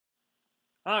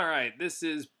All right, this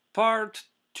is part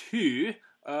 2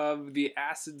 of the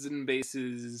acids and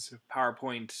bases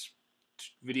PowerPoint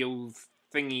video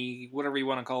thingy, whatever you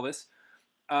want to call this.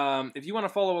 If you want to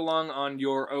follow along on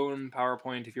your own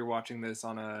PowerPoint, if you're watching this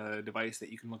on a device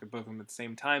that you can look at both of them at the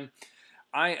same time,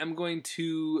 I am going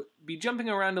to be jumping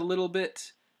around a little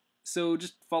bit, so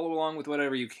just follow along with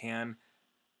whatever you can.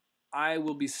 I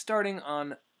will be starting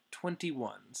on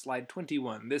 21, slide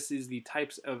 21. This is the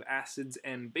types of acids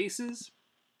and bases.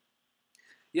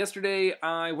 Yesterday,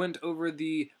 I went over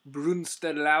the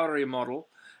Bronsted-Lowry model,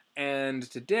 and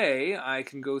today I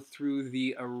can go through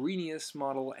the Arrhenius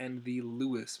model and the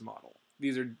Lewis model.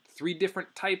 These are three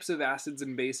different types of acids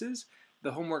and bases.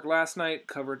 The homework last night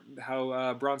covered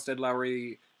how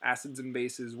Bronsted-Lowry acids and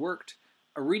bases worked.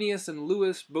 Arrhenius and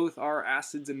Lewis both are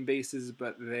acids and bases,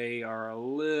 but they are a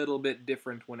little bit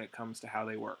different when it comes to how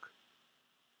they work.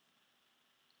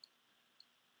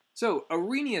 So,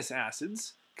 Arrhenius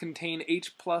acids contain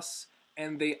H+,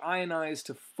 and they ionize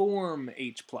to form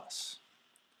H+.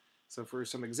 So for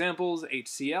some examples,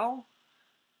 HCl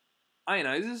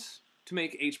ionizes to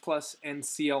make H+ and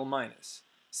Cl-.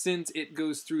 Since it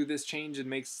goes through this change and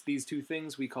makes these two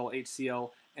things, we call HCl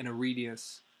an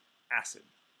Arrhenius acid.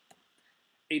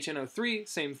 HNO3,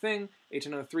 same thing.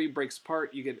 HNO3 breaks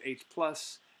apart, you get H+,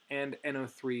 and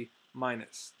NO3-.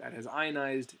 That has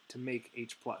ionized to make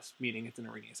H+, meaning it's an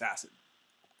Arrhenius acid.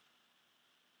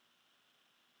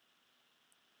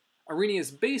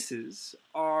 Arrhenius bases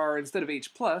are, instead of H+,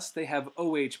 they have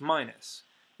OH-.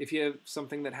 If you have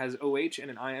something that has OH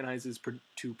and it ionizes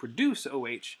to produce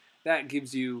OH, that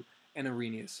gives you an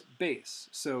Arrhenius base.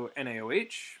 So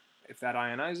NaOH, if that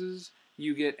ionizes,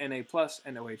 you get Na plus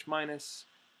and OH-.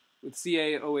 With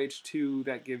CaOH2,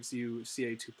 that gives you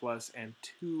Ca2 and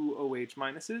 2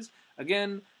 OH-.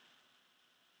 Again,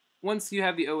 once you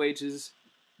have the OHs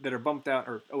that are bumped out,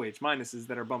 or OH-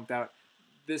 that are bumped out,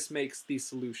 this makes the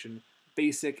solution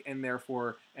basic, and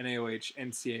therefore NaOH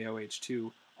and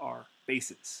CaOH2 are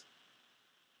bases.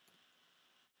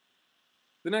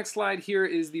 The next slide here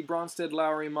is the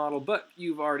Bronsted-Lowry model, but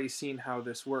you've already seen how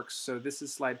this works, so this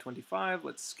is slide 25.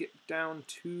 Let's skip down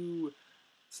to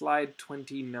slide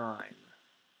 29.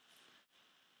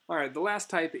 All right, the last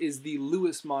type is the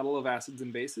Lewis model of acids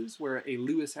and bases, where a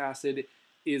Lewis acid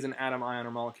is an atom, ion,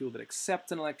 or molecule that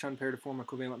accepts an electron pair to form a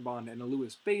covalent bond, and a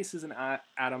Lewis base is an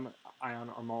atom,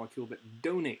 ion, or molecule that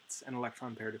donates an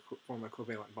electron pair to form a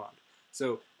covalent bond.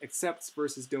 So accepts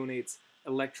versus donates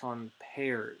electron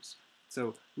pairs.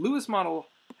 So Lewis model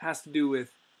has to do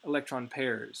with electron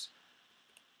pairs.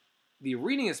 The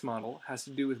Arrhenius model has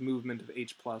to do with movement of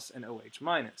H+ and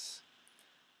OH-.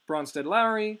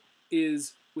 Bronsted-Lowry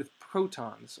is with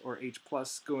protons, or H+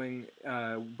 going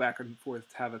back and forth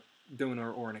to have a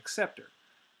donor or an acceptor.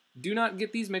 Do not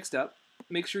get these mixed up.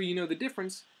 Make sure you know the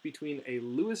difference between a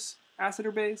Lewis acid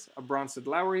or base, a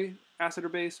Bronsted-Lowry acid or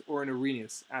base, or an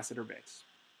Arrhenius acid or base.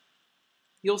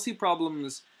 You'll see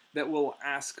problems that will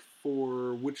ask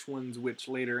for which one's which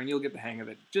later, and you'll get the hang of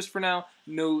it. Just for now,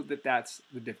 know that that's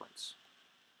the difference.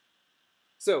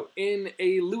 So, in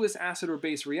a Lewis acid or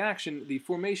base reaction, the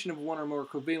formation of one or more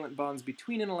covalent bonds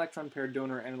between an electron pair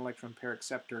donor and an electron pair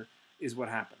acceptor is what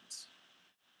happens.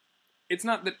 It's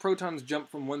not that protons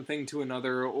jump from one thing to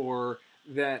another, or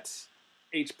that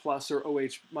H+ or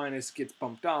OH- gets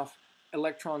bumped off.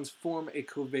 Electrons form a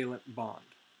covalent bond.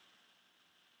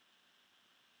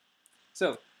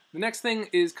 So, the next thing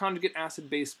is conjugate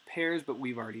acid-base pairs, but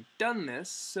we've already done this,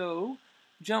 so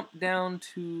jump down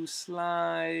to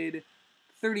slide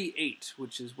 38,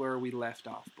 which is where we left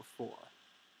off before.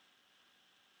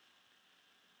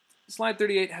 Slide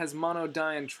 38 has mono,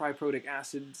 di, and triprotic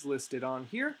acids listed on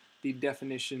here. The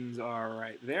definitions are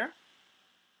right there.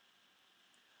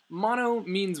 Mono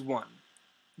means 1,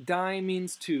 di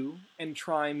means 2, and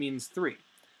tri means 3.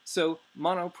 So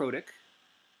monoprotic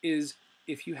is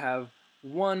if you have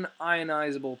one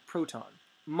ionizable proton.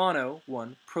 Mono,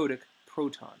 1, protic,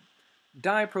 proton.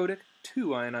 Diprotic, 2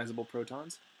 ionizable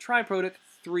protons. Triprotic,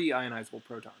 3 ionizable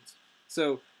protons.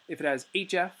 So if it has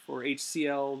HF or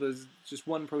HCl, there's just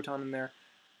one proton in there,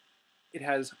 it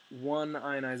has one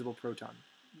ionizable proton.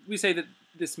 We say that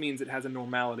this means it has a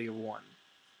normality of 1.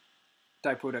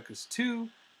 Diprotic is 2,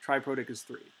 triprotic is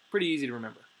 3. Pretty easy to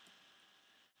remember.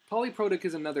 Polyprotic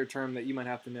is another term that you might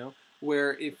have to know,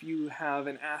 where if you have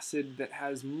an acid that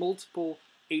has multiple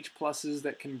H+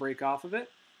 that can break off of it,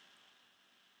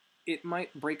 it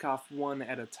might break off one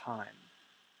at a time.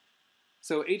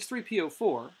 So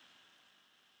H3PO4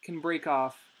 can break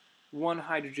off one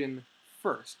hydrogen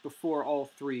first, before all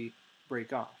three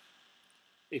break off.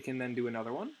 It can then do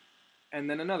another one, and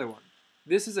then another one.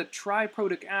 This is a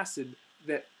triprotic acid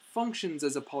that functions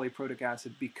as a polyprotic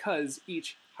acid because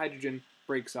each hydrogen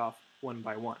breaks off one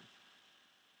by one.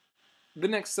 The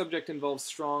next subject involves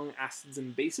strong acids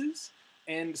and bases,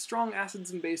 and strong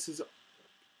acids and bases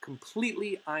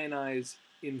completely ionize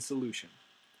in solution.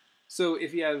 So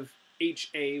if you have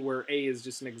HA, where A is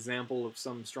just an example of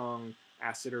some strong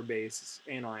acid or base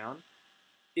anion,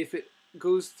 if it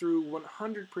goes through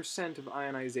 100% of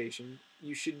ionization,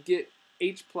 you should get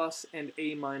H plus and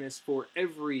A minus for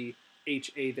every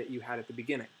HA that you had at the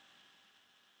beginning.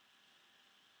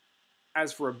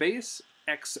 As for a base,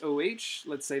 XOH,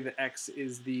 let's say that X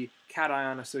is the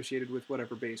cation associated with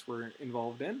whatever base we're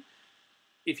involved in.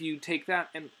 If you take that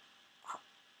and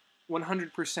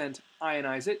 100%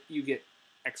 ionize it, you get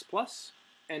X plus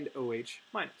and OH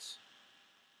minus.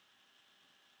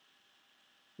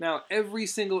 Now, every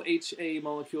single HA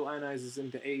molecule ionizes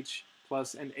into H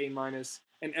plus and A minus,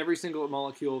 and every single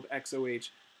molecule of XOH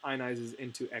ionizes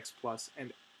into X plus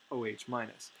and OH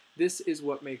minus. This is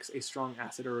what makes a strong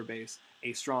acid or a base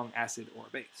a strong acid or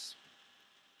base.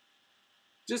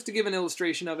 Just to give an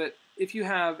illustration of it, if you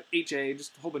have HA,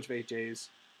 just a whole bunch of HAs,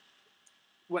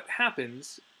 what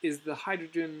happens is the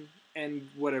hydrogen and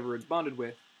whatever it's bonded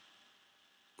with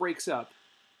breaks up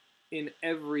in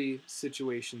every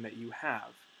situation that you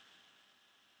have.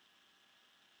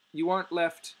 You aren't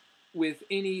left with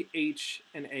any H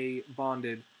and A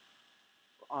bonded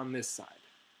on this side.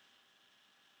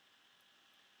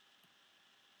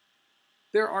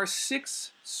 There are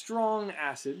 6 strong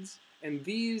acids, and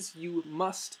these you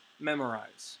must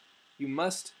memorize. You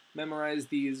must memorize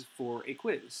these for a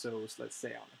quiz. So let's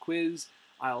say on a quiz,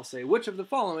 I'll say, which of the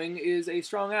following is a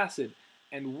strong acid?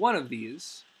 And one of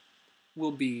these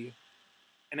will be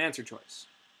an answer choice.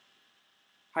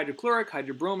 Hydrochloric,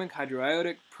 hydrobromic,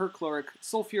 hydroiodic, perchloric,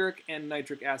 sulfuric, and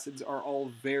nitric acids are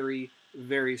all very,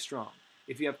 very strong.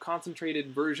 If you have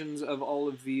concentrated versions of all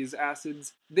of these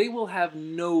acids, they will have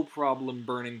no problem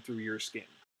burning through your skin.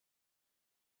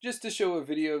 Just to show a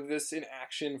video of this in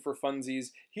action for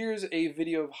funsies, here's a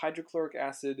video of hydrochloric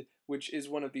acid, which is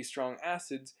one of these strong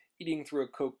acids, eating through a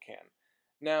Coke can.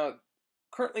 Now,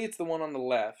 currently it's the one on the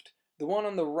left. The one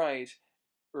on the right,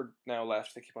 or now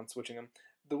left, they keep on switching them,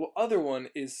 the other one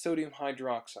is sodium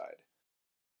hydroxide.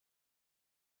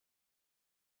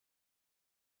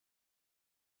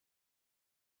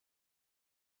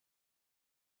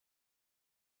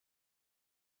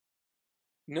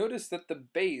 Notice that the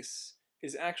base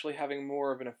is actually having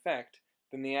more of an effect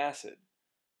than the acid.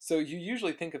 So you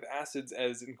usually think of acids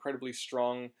as incredibly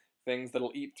strong things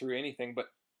that'll eat through anything, but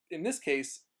in this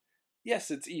case,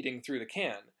 yes, it's eating through the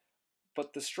can,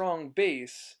 but the strong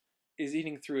base is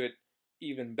eating through it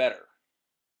even better.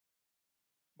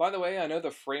 By the way, I know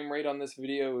the frame rate on this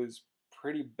video is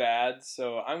pretty bad,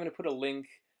 so I'm going to put a link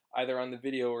either on the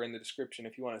video or in the description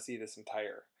if you want to see this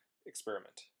entire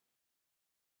experiment.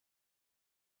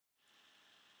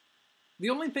 The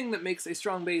only thing that makes a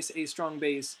strong base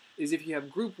is if you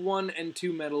have group 1 and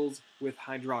 2 metals with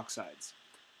hydroxides.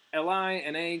 Li,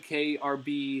 Na, K,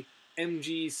 Rb,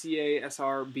 Mg, Ca,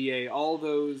 Sr, Ba, all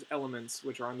those elements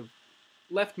which are on the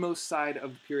leftmost side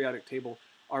of the periodic table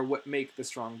are what make the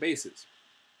strong bases.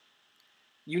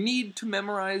 You need to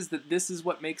memorize that this is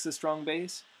what makes a strong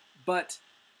base, but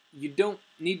you don't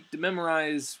need to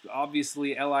memorize, obviously,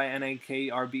 Li, Na, K,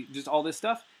 Rb, just all this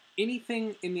stuff.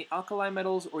 Anything in the alkali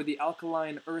metals or the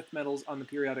alkaline earth metals on the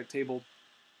periodic table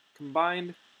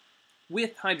combined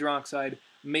with hydroxide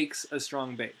makes a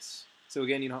strong base. So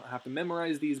again, you don't have to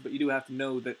memorize these, but you do have to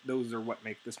know that those are what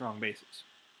make the strong bases.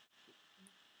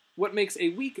 What makes a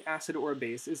weak acid or a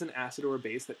base is an acid or a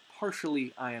base that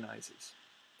partially ionizes.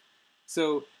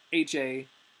 So HA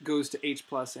goes to H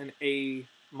plus and A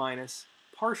minus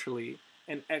partially,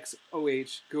 and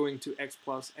XOH going to X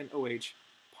plus and OH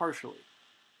partially.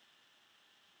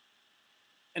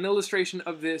 An illustration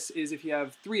of this is if you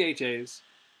have 3 HAs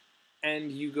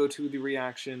and you go to the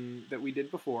reaction that we did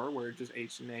before, where just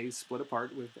H and A split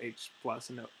apart with H plus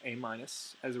and A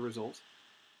minus as a result,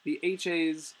 the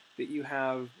HAs that you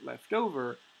have left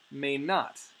over may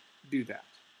not do that.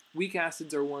 Weak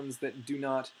acids are ones that do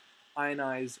not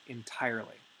ionize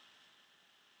entirely.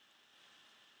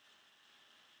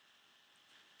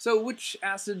 So which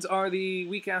acids are the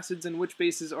weak acids and which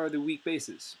bases are the weak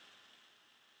bases?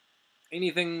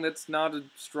 Anything that's not a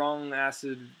strong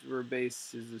acid or a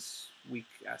base is a weak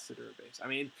acid or a base. I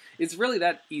mean, it's really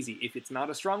that easy. If it's not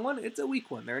a strong one, it's a weak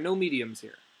one. There are no mediums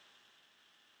here.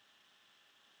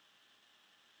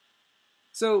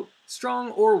 So,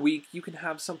 strong or weak, you can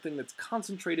have something that's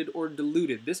concentrated or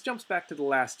diluted. This jumps back to the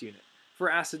last unit.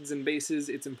 For acids and bases,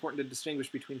 it's important to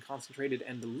distinguish between concentrated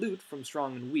and dilute from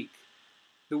strong and weak.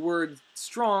 The words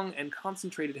strong and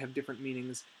concentrated have different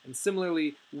meanings, and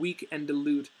similarly, weak and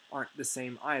dilute aren't the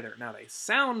same either. Now, they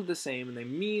sound the same, and they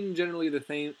mean generally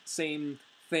the same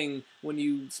thing when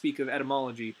you speak of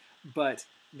etymology, but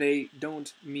they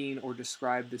don't mean or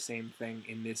describe the same thing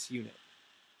in this unit.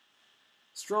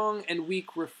 Strong and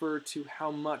weak refer to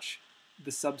how much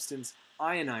the substance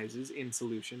ionizes in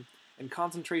solution, and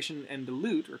concentration and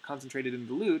dilute, or concentrated and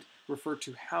dilute, refer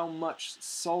to how much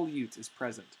solute is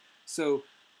present. So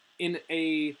in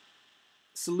a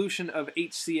solution of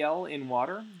HCl in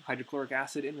water, hydrochloric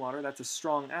acid in water, that's a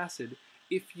strong acid.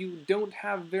 If you don't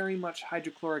have very much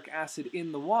hydrochloric acid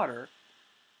in the water,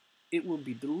 it will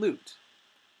be dilute.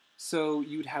 So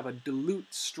you'd have a dilute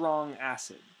strong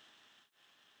acid.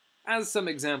 As some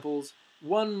examples,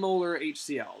 1 molar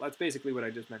HCl, that's basically what I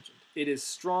just mentioned. It is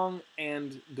strong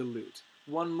and dilute.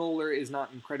 1 molar is not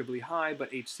incredibly high,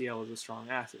 but HCl is a strong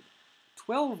acid.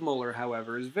 12 molar,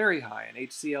 however, is very high, and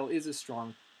HCl is a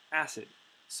strong acid.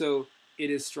 So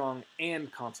it is strong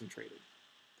and concentrated.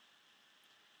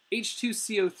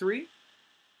 H2CO3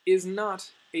 is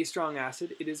not a strong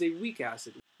acid, it is a weak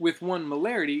acid, with 1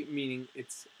 molarity meaning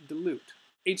it's dilute.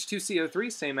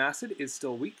 H2CO3, same acid, is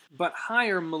still weak, but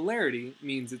higher molarity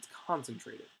means it's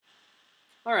concentrated.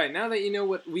 Alright, now that you know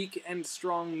what weak and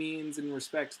strong means in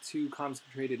respect to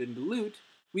concentrated and dilute,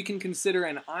 we can consider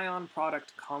an ion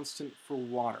product constant for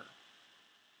water.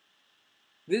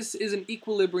 This is an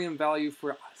equilibrium value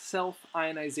for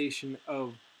self-ionization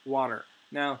of water.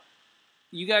 Now,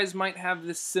 you guys might have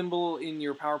this symbol in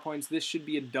your PowerPoints. This should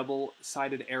be a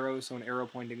double-sided arrow, so an arrow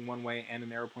pointing one way and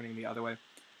an arrow pointing the other way.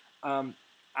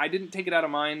 I didn't take it out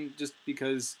of mine just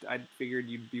because I figured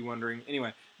you'd be wondering.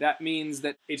 Anyway, that means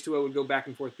that H2O would go back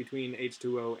and forth between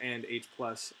H2O and H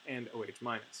plus and OH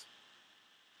minus.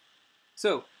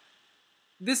 So,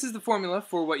 this is the formula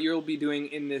for what you'll be doing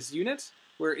in this unit,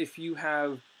 where if you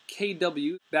have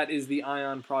Kw, that is the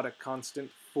ion product constant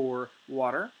for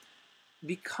water,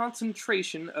 the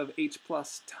concentration of H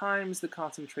plus times the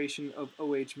concentration of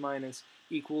OH minus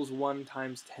equals 1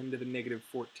 times 10 to the negative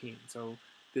 14. So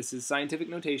this is scientific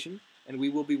notation, and we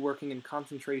will be working in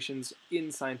concentrations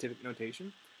in scientific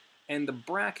notation. And the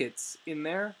brackets in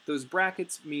there, those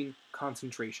brackets mean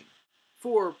concentration.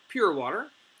 For pure water,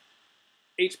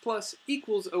 H plus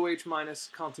equals OH minus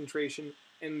concentration,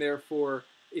 and therefore,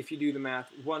 if you do the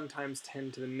math, 1 times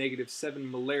 10 to the negative 7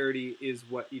 molarity is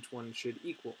what each one should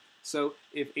equal. So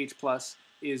if H plus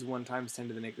is 1 times 10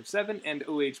 to the negative 7, and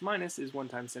OH minus is 1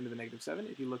 times 10 to the negative 7,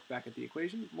 if you look back at the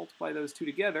equation, multiply those two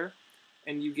together,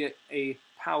 and you get a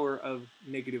power of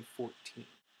negative 14.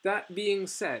 That being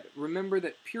said, remember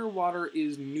that pure water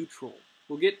is neutral.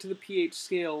 We'll get to the pH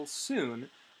scale soon,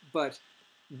 but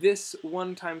this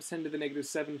 1 times 10 to the negative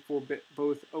 7 for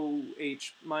both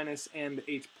OH minus and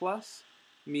H plus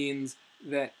means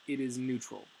that it is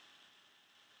neutral.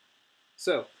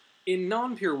 So, in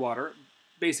non-pure water,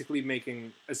 basically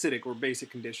making acidic or basic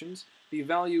conditions, the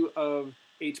value of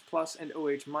H plus and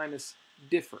OH minus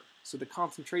differ. So the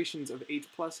concentrations of H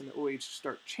plus and OH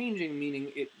start changing,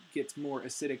 meaning it gets more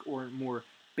acidic or more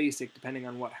basic depending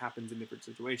on what happens in different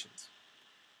situations.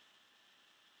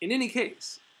 In any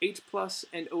case, H plus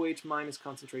and OH minus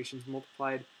concentrations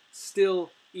multiplied still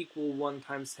equal 1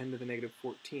 times 10 to the negative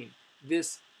 14.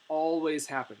 This always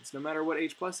happens. No matter what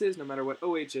H plus is, no matter what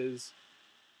OH is,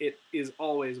 it is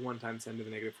always 1 times 10 to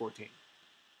the negative 14.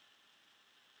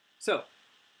 So,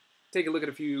 take a look at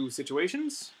a few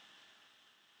situations.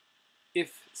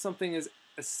 If something is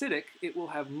acidic, it will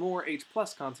have more H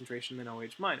plus concentration than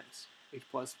OH minus, H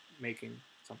plus making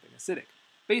something acidic.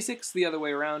 Basic's the other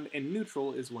way around, and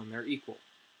neutral is when they're equal.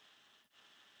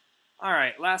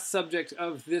 Alright, last subject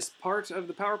of this part of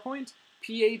the PowerPoint,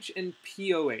 pH and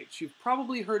pOH. You've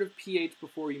probably heard of pH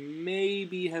before, you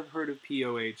maybe have heard of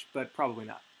pOH, but probably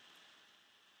not.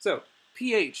 So,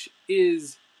 pH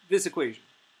is this equation.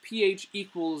 pH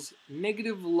equals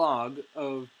negative log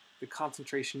of the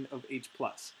concentration of H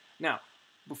plus. Now,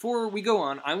 before we go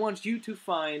on, I want you to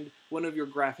find one of your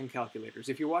graphing calculators.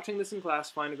 If you're watching this in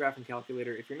class, find a graphing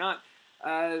calculator. If you're not,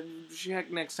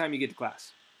 check next time you get to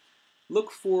class. Look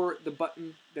for the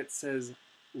button that says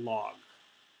log.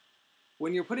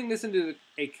 When you're putting this into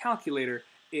a calculator,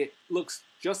 it looks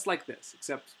just like this,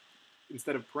 except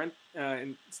instead of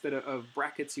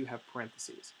brackets, you have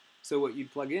parentheses. So what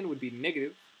you'd plug in would be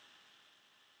negative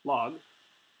log,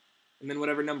 and then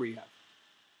whatever number you have.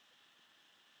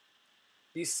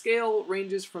 The scale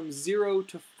ranges from 0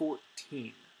 to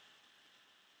 14.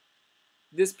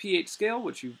 This pH scale,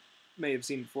 which you may have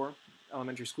seen before,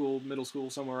 elementary school, middle school,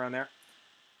 somewhere around there,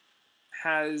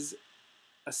 has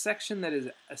a section that is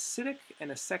acidic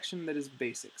and a section that is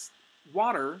basic.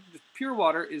 water, pure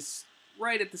water, is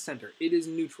right at the center. It is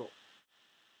neutral.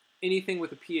 Anything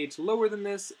with a pH lower than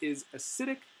this is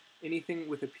acidic. Anything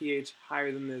with a pH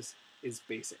higher than this is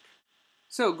basic.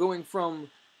 So going from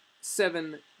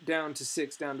 7 down to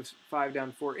 6, down to 5,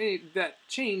 down to 4, that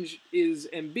change is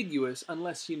ambiguous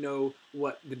unless you know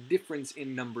what the difference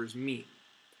in numbers mean.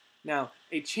 Now,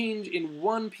 a change in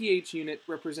one pH unit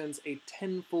represents a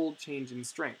 10-fold change in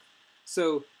strength.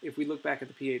 So if we look back at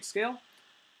the pH scale,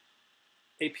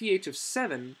 a pH of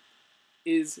 7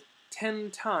 is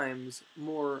 10 times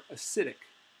more acidic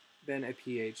than a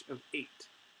pH of 8.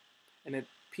 And a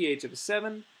pH of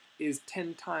 7 is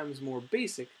 10 times more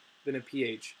basic than a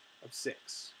pH of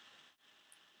 6.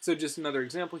 So just another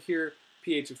example here,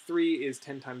 pH of 3 is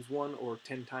 10 times 1 or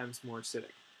 10 times more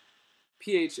acidic.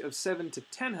 pH of 7 to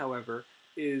 10, however,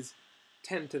 is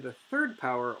 10 to the third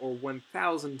power or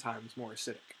 1,000 times more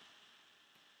acidic.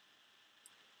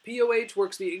 POH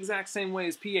works the exact same way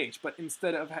as pH, but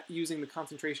instead of using the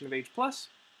concentration of H+,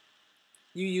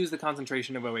 you use the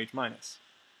concentration of OH-.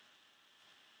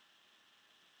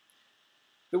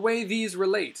 The way these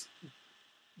relate,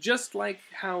 just like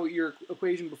how your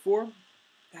equation before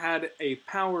had a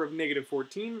power of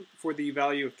 -14 for the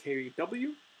value of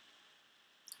Kw,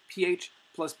 pH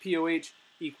plus POH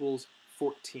equals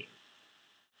 14.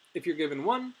 If you're given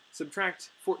one,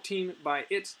 subtract 14 by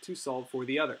it to solve for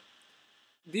the other.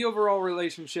 The overall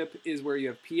relationship is where you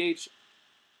have pH,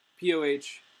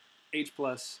 POH, H+,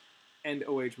 and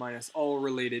OH- all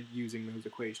related using those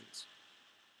equations.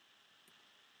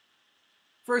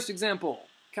 First example,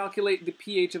 calculate the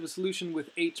pH of a solution with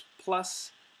H+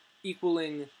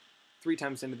 equaling 3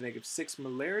 times 10 to the negative 6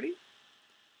 molarity.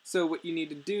 So what you need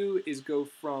to do is go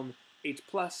from H+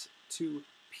 to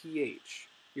pH.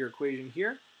 Your equation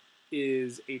here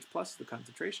is H+, the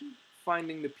concentration.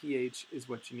 Finding the pH is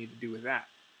what you need to do with that.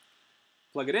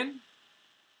 Plug it in,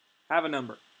 have a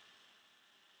number.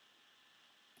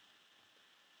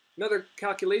 Another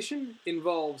calculation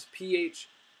involves pH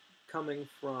coming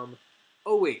from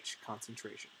OH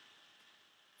concentration.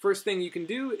 First thing you can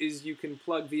do is you can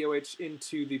plug VOH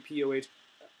into the POH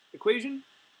equation,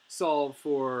 solve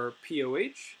for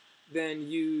POH, then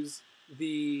use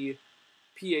the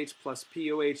pH plus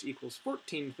POH equals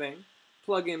 14 thing,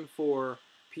 plug in for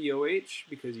POH,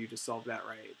 because you just solved that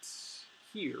right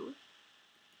here,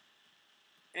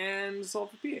 and solve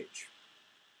for pH.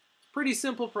 Pretty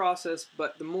simple process,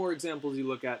 but the more examples you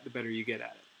look at, the better you get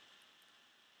at it.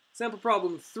 Sample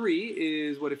problem 3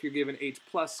 is what if you're given H+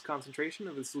 concentration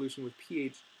of a solution with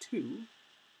pH 2.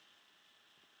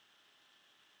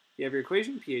 You have your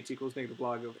equation, pH equals negative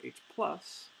log of H+.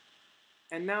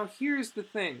 And now here's the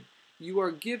thing. You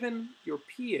are given your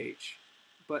pH,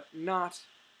 but not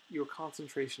your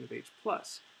concentration of H+.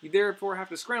 You therefore have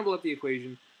to scramble up the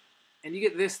equation, and you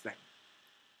get this thing.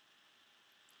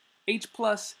 H+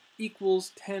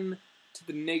 equals 10 to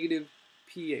the negative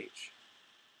pH.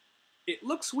 It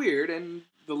looks weird, and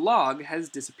the log has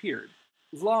disappeared.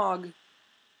 Log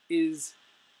is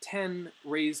 10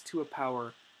 raised to a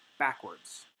power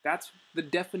backwards. That's the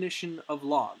definition of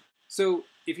log. So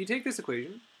if you take this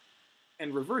equation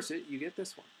and reverse it, you get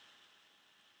this one.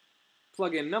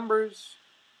 Plug in numbers,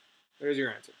 there's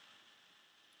your answer.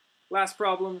 Last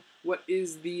problem, what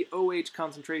is the OH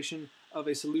concentration of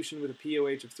a solution with a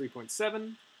POH of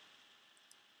 3.7?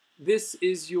 This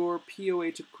is your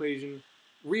POH equation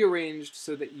rearranged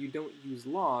so that you don't use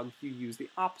log, you use the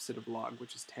opposite of log,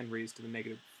 which is 10 raised to the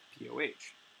negative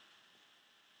POH.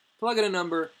 Plug in a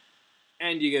number,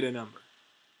 and you get a number.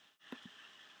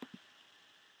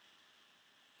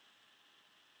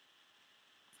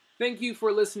 Thank you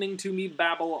for listening to me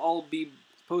babble. I'll be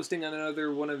posting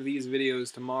another one of these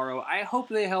videos tomorrow. I hope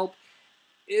they help.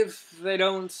 If they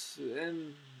don't,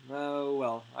 then,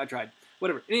 well, I tried.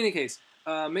 Whatever. In any case,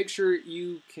 make sure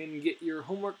you can get your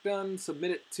homework done,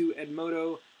 submit it to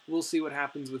Edmodo. We'll see what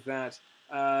happens with that.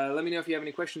 Let me know if you have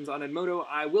any questions on Edmodo.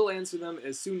 I will answer them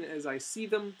as soon as I see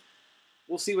them.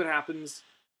 We'll see what happens.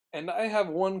 And I have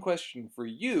one question for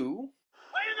you.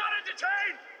 Are you not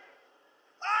entertained?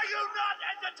 Are you not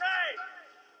entertained?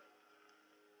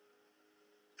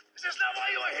 Is this not why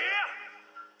you are here?